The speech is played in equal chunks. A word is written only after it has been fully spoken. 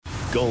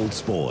Gold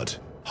Sport,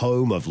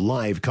 home of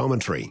live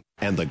commentary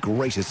and the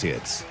greatest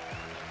hits.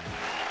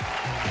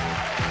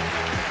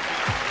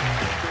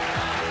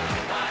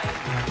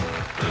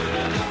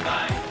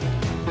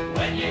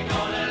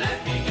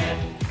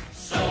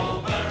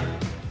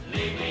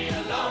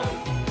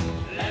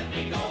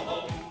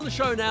 On the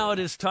show now, it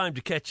is time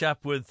to catch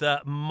up with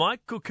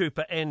Michael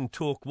Cooper and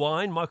talk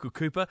wine. Michael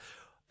Cooper,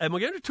 and we're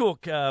going to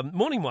talk.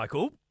 Morning,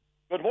 Michael.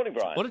 Good morning,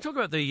 Brian. I want to talk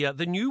about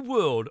the New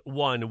World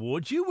Wine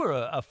Awards. You were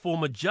a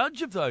former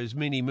judge of those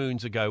many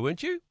moons ago,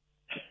 weren't you?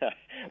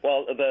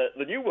 Well,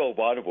 the New World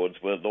Wine Awards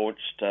were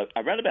launched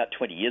around about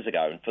 20 years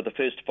ago, and for the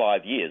first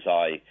 5 years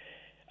I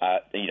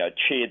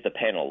chaired the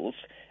panels,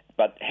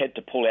 but had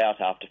to pull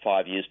out after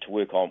 5 years to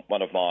work on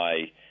one of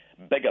my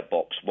bigger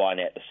books, Wine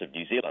Atlas of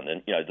New Zealand,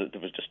 and there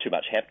was just too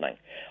much happening.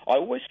 I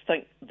always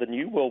think the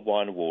New World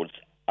Wine Awards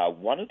are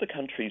one of the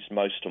country's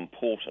most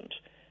important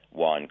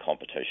wine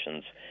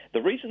competitions.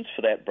 The reasons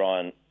for that,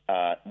 Brian,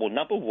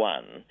 number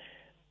one,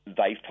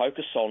 they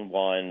focus on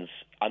wines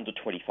under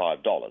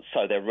 $25,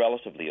 so they're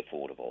relatively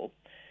affordable.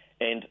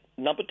 And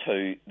number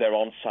two, they're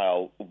on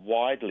sale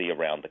widely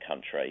around the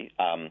country.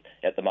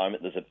 At the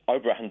moment, there's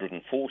over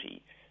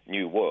 140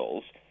 New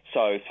Worlds.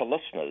 So for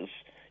listeners,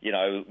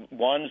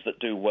 wines that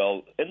do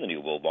well in the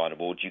New World Wine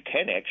Awards, you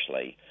can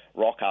actually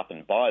rock up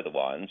and buy the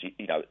wines.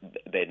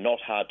 They're not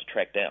hard to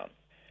track down.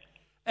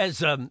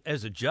 As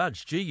a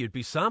judge, you'd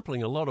be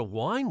sampling a lot of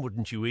wine,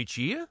 wouldn't you, each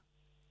year?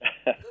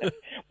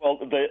 Well,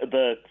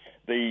 the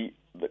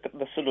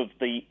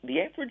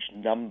average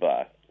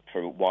number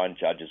for wine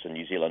judges in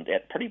New Zealand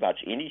at pretty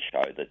much any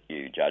show that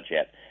you judge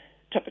at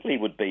typically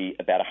would be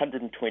about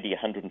 120,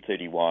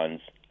 130 wines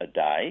a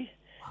day,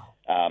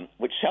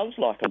 which sounds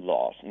like a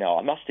lot. Now,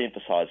 I must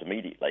emphasise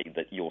immediately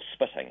that you're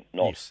spitting,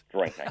 not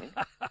drinking.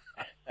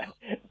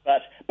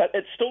 But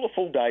it's still a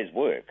full day's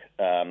work.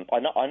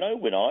 I know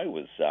when I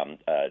was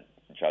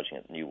judging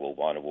at the New World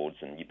Wine Awards,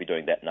 and you'd be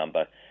doing that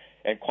number,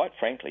 and quite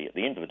frankly, at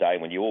the end of the day,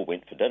 when you all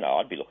went for dinner,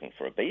 I'd be looking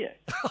for a beer.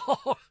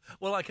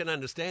 Well, I can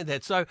understand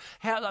that. So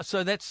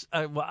that's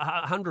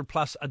 100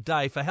 plus a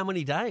day for how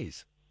many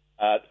days?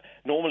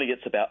 Normally,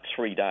 it's about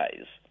 3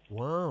 days.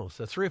 Wow,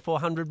 so 300 or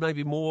 400,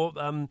 maybe more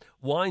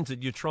wines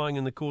that you're trying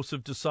in the course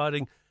of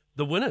deciding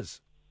the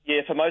winners.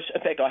 Yeah, for most.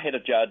 In fact, I had a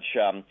judge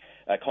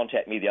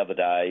contact me the other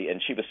day,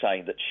 and she was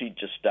saying that she'd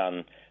just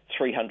done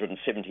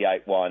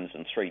 378 wines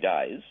in 3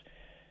 days.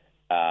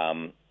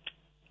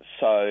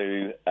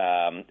 So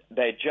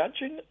they're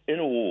judging in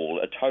all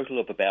a total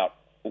of about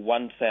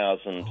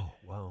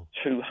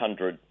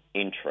 1,200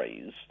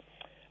 entries.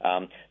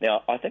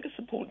 Now, I think it's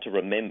important to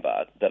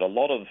remember that a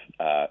lot of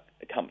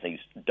companies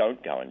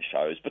don't go in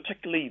shows,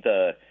 particularly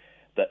the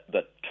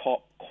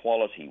top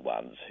quality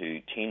ones who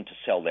tend to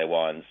sell their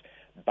wines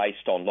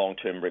based on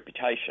long-term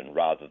reputation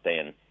rather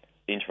than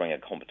entering a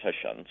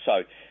competition.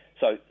 So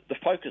the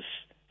focus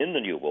in the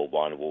New World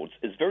Wine Awards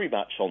is very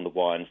much on the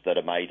wines that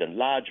are made in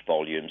large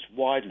volumes,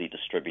 widely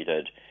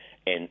distributed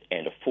and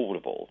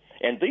affordable.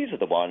 And these are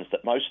the wines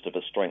that most of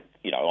us drink,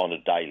 on a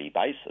daily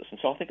basis. And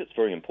so I think it's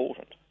very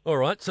important. All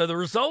right, so the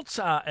results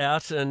are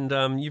out, and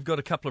you've got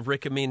a couple of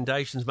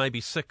recommendations,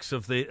 maybe 6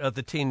 of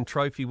the 10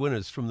 trophy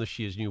winners from this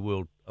year's New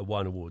World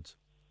Wine Awards.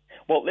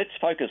 Well, let's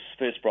focus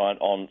first, Brian,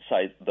 on,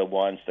 say, the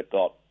wines that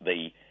got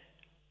the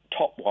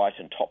top white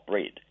and top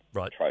red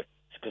trophies.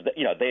 Because,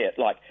 they're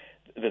like,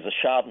 there's a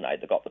Chardonnay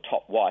that got the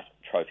top white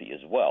trophy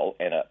as well,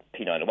 and a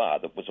Pinot Noir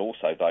that was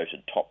also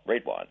voted top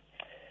red wine.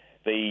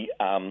 The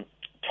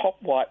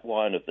top white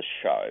wine of the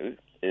show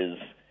is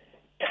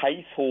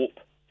Caythorpe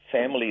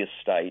Family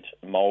Estate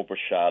Marlborough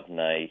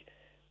Chardonnay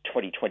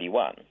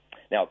 2021.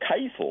 Now,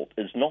 Caythorpe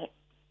is not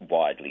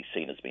widely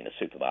seen as being a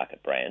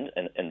supermarket brand,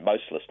 and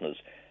most listeners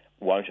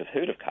won't have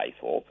heard of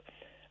Caythorpe.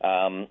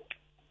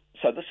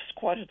 So this is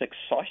quite an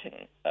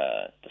exciting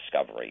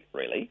discovery,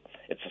 really.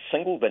 It's a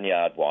single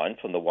vineyard wine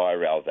from the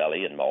Wairau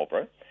Valley in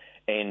Marlborough,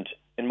 and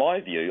in my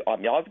view,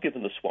 I've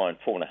given this wine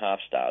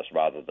 4.5 stars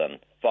rather than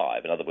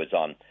 5. In other words,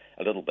 I'm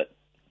a little bit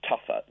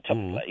tougher,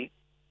 typically,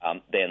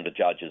 than the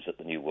judges at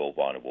the New World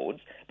Wine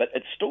Awards, but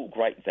it's still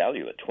great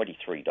value at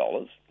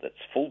 $23.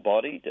 It's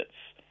full-bodied, it's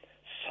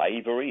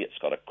savoury, it's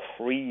got a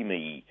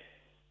creamy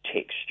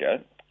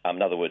texture.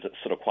 In other words, it's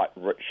sort of quite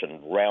rich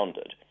and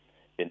rounded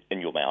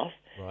in your mouth.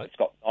 Right. It's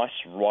got nice,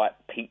 ripe,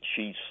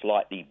 peachy,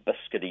 slightly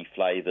biscuity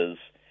flavours.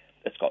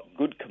 It's got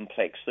good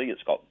complexity.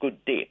 It's got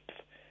good depth.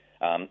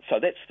 So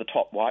that's the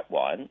top white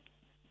wine,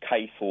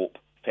 Caythorpe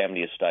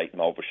Family Estate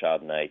Marlborough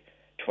Chardonnay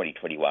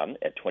 2021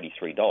 at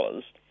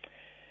 $23.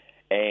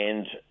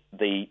 And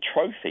the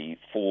trophy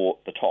for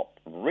the top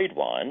red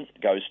wine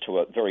goes to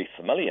a very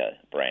familiar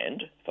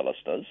brand for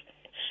listeners,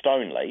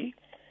 Stoneleigh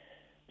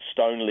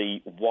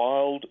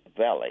Wild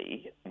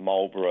Valley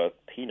Marlborough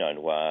Pinot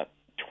Noir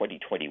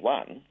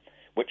 2021,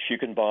 which you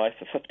can buy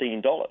for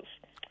 $15.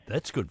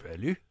 That's good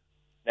value.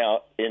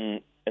 Now,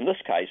 in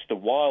this case, the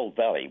Wild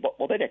Valley,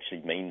 what that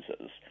actually means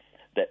is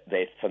that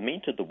they've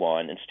fermented the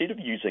wine. Instead of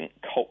using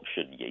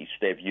cultured yeast,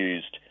 they've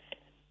used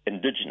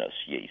indigenous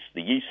yeast,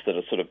 the yeast that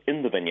are sort of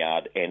in the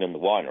vineyard and in the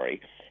winery,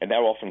 and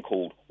they're often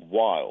called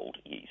wild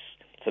yeast.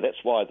 So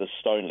that's why the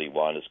Stoneleigh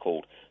wine is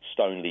called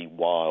Stoneleigh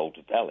Wild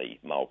Valley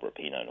Marlborough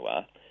Pinot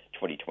Noir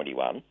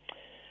 2021.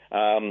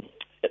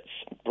 It's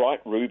bright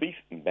ruby,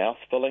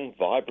 mouth-filling,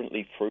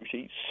 vibrantly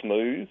fruity,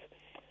 smooth,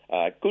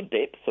 good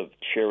depth of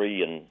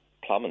cherry and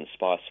plum and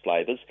spice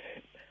flavours.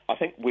 I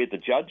think where the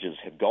judges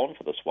have gone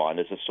for this wine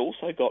is it's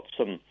also got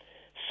some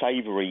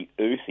savoury,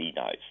 earthy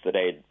notes that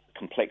add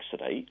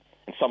complexity,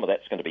 and some of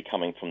that's going to be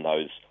coming from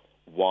those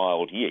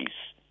wild yeasts.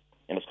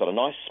 And it's got a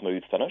nice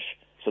smooth finish.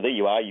 So there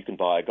you are. You can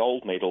buy a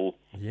gold medal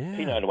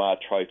Pinot Noir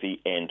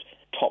trophy and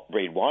top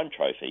red wine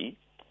trophy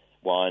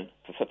wine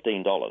for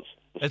 $15.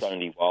 The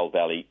Stoneleigh Wild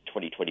Valley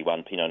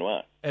 2021 Pinot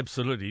Noir.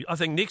 Absolutely. I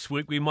think next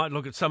week we might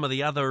look at some of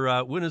the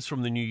other winners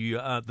from the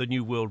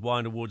New World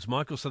Wine Awards,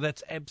 Michael. So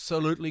that's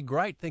absolutely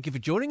great. Thank you for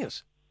joining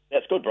us.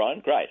 That's good, Brian.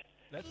 Great.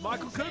 That's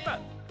Michael Cooper.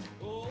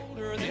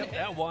 Yep,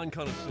 our wine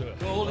connoisseur.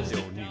 The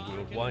New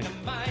World Wine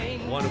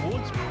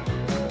Awards.